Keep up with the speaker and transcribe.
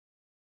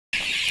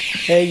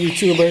Hey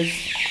YouTubers,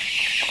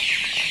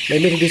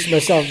 let me introduce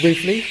myself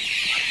briefly.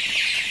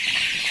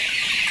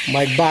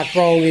 My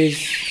background is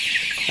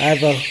I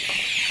have a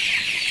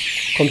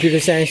computer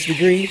science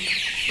degree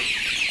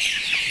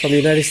from the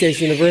United States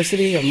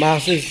University, a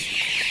master's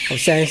of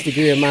science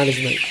degree in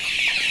management.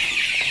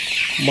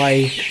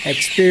 My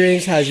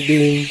experience has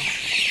been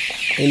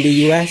in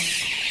the US,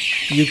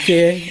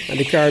 UK, and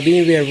the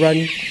Caribbean, where I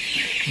run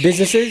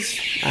businesses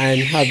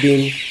and have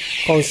been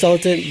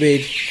consultant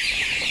with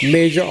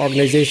major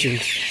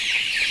organizations.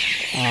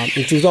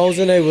 In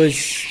 2000, I was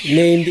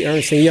named the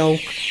Ernst & Young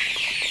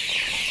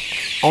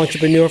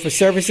Entrepreneur for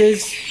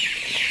Services,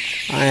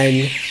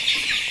 and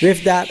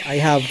with that, I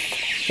have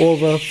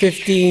over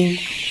 15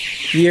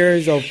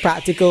 years of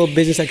practical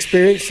business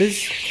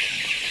experiences,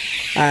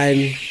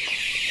 and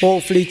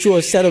hopefully through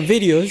a set of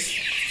videos,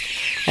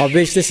 of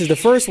which this is the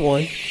first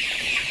one,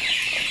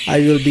 I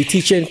will be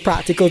teaching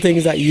practical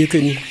things that you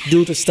can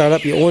do to start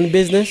up your own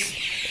business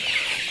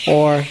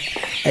or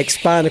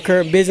expand a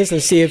current business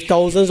and save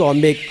thousands or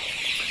make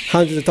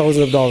hundreds of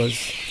thousands of dollars.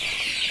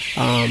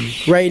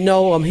 Right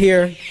now I'm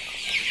here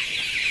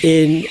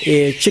in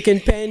a chicken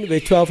pen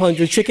with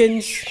 1,200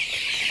 chickens.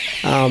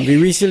 We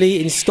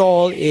recently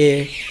installed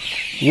a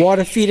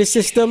water feeder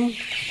system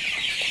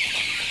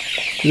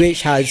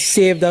which has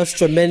saved us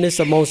tremendous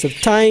amounts of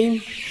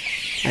time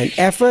and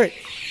effort,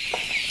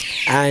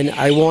 and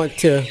I want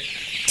to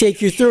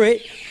take you through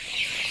it.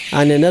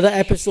 And another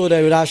episode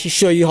I will actually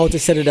show you how to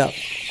set it up.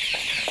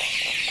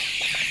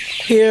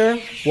 Here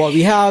what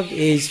we have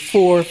is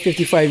 4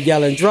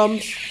 55-gallon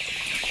drums.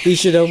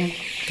 Each of them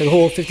can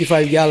hold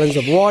 55 gallons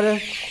of water.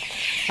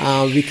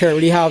 We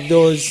currently have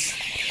those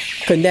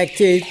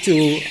connected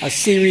to a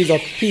series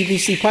of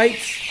PVC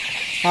pipes,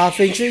 1/2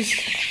 inches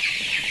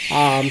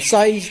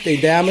size, the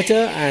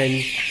diameter,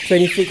 and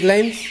 20 feet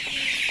length.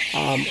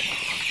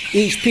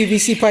 Each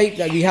PVC pipe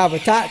that we have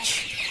attached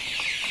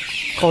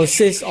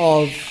consists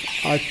of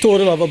a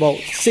total of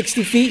about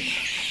 60 feet.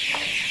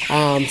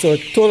 So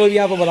total we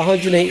have about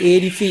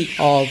 180 feet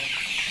of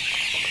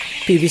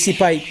PVC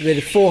pipe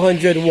with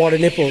 400 water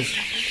nipples.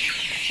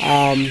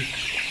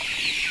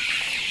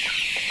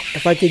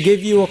 If I could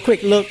give you a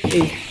quick look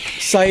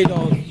inside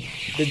of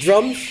the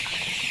drums,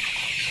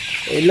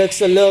 it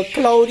looks a little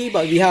cloudy,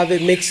 but we have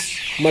it mixed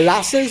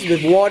molasses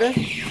with water,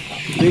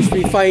 which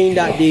we find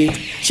that the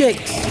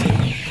chicks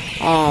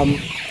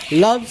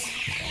loves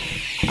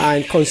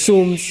and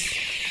consumes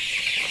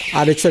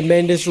at a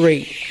tremendous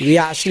rate. We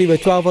actually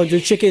with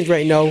 1,200 chickens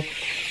right now,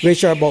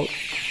 which are about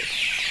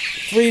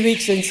 3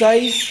 weeks in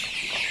size.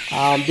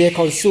 They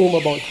consume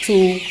about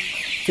 2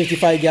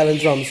 55-gallon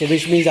drums, so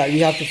which means that we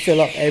have to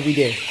fill up every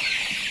day.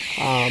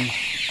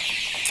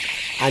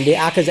 And they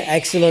act as an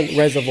excellent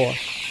reservoir.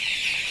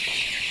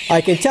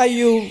 I can tell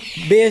you,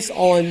 based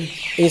on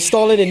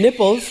installing the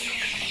nipples,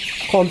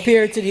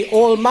 compared to the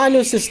old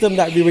manual system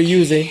that we were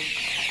using,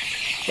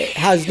 it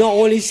has not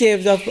only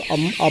saved us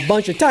a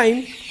bunch of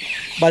time,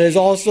 but it's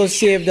also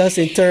saved us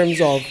in terms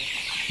of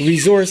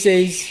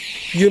resources,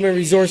 human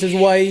resources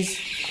wise,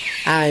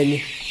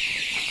 and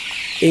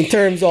in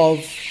terms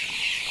of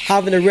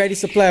having a ready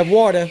supply of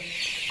water.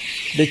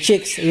 The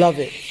chicks love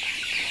it.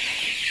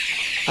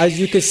 As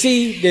you can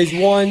see, there's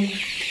one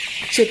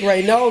chick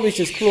right now which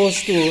is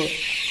close to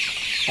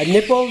a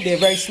nipple. They're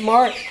very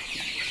smart.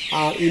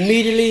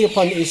 Immediately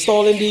upon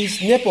installing these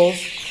nipples,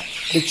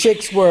 the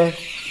chicks were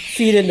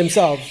feeding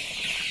themselves.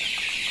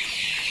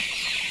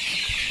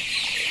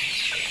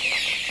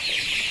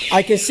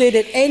 I can say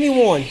that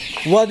anyone,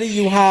 whether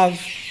you have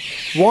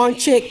 1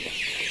 chick,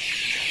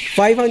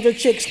 500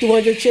 chicks,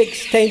 200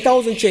 chicks,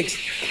 10,000 chicks,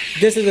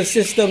 this is a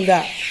system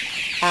that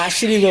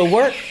actually will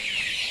work,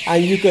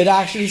 and you could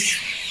actually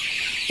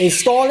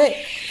install it,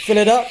 fill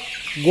it up,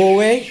 go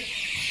away,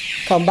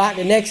 come back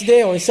the next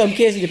day, or in some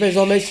cases, it depends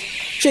on how much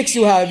chicks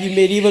you have, you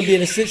may even be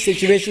in a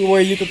situation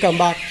where you could come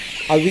back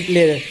a week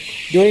later.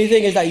 The only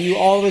thing is that you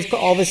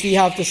obviously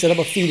have to set up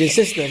a feeding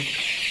system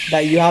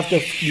that you have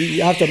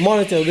to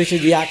monitor, which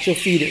is the actual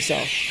feed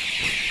itself.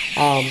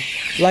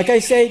 Like I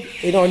said,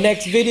 in our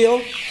next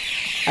video,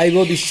 I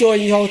will be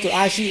showing you how to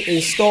actually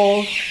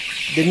install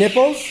the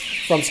nipples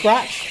from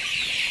scratch.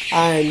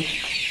 And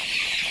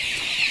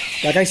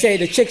like I say,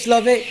 the chicks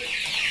love it.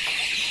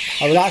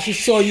 I will actually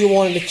show you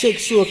one of the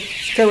chicks who are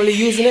currently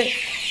using it.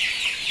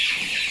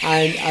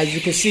 And as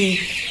you can see,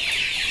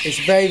 it's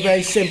very,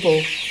 very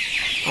simple.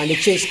 And the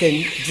chicks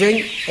can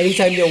drink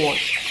anytime they want.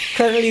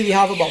 Currently, we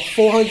have about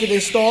 400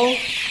 installed,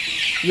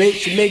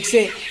 which makes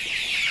it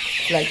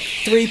like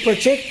 3 per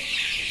chick,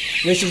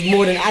 which is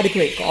more than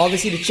adequate.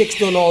 Obviously, the chicks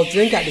don't all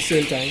drink at the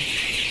same time.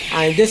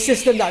 And this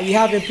system that we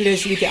have in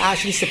place, we can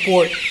actually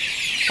support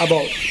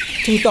about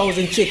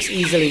 2,000 chicks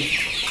easily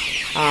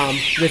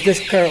with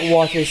this current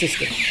watering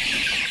system.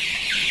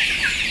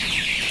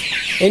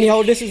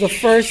 Anyhow, this is the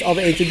first of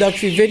an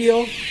introductory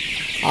video.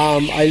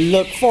 I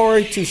look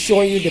forward to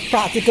showing you the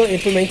practical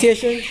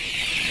implementation.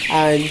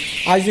 And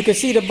as you can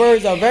see, the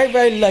birds are very,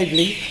 very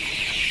lively.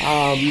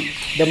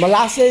 The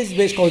molasses,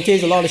 which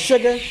contains a lot of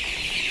sugar,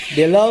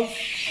 they love,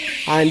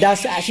 and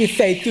that's actually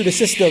fed through the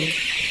system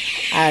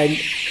and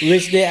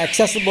which they're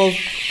accessible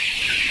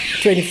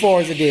 24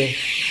 hours a day.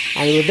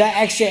 And with that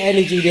extra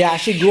energy, they're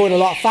actually growing a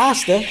lot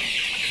faster.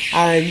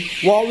 And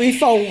what we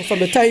found from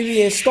the time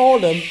we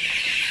installed them,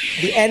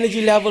 the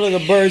energy level of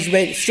the birds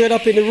went straight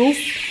up in the roof,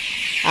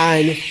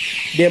 and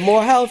they're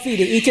more healthy,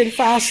 they're eating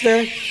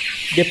faster,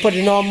 they're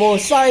putting on more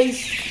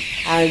size.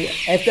 And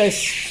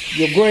if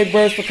you're growing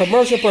birds for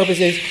commercial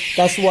purposes,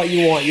 that's what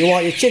you want. You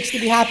want your chicks to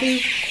be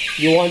happy,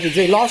 you want to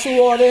drink lots of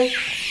water,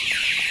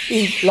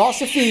 eat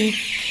lots of feed,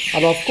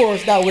 and of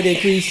course that would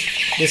increase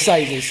the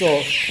sizes.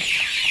 So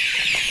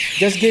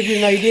just give you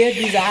an idea,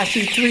 these are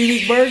actually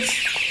 3-week birds,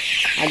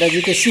 and as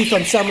you can see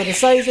from some of the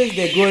sizes,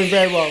 they're growing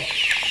very well.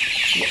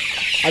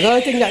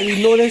 Another thing that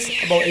we noticed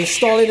about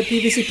installing the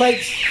PVC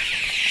pipes,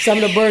 some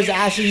of the birds are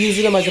actually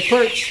using them as a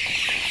perch.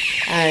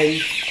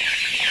 And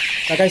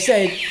like I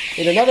said,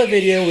 in another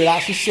video, we'll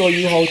actually show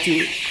you how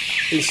to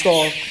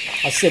install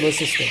a similar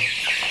system.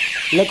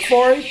 Look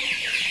forward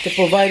to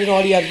providing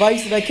all the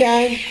advice that I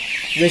can,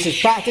 which is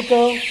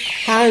practical,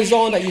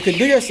 hands-on, that you can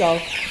do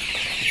yourself.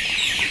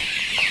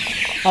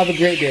 Have a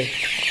great day.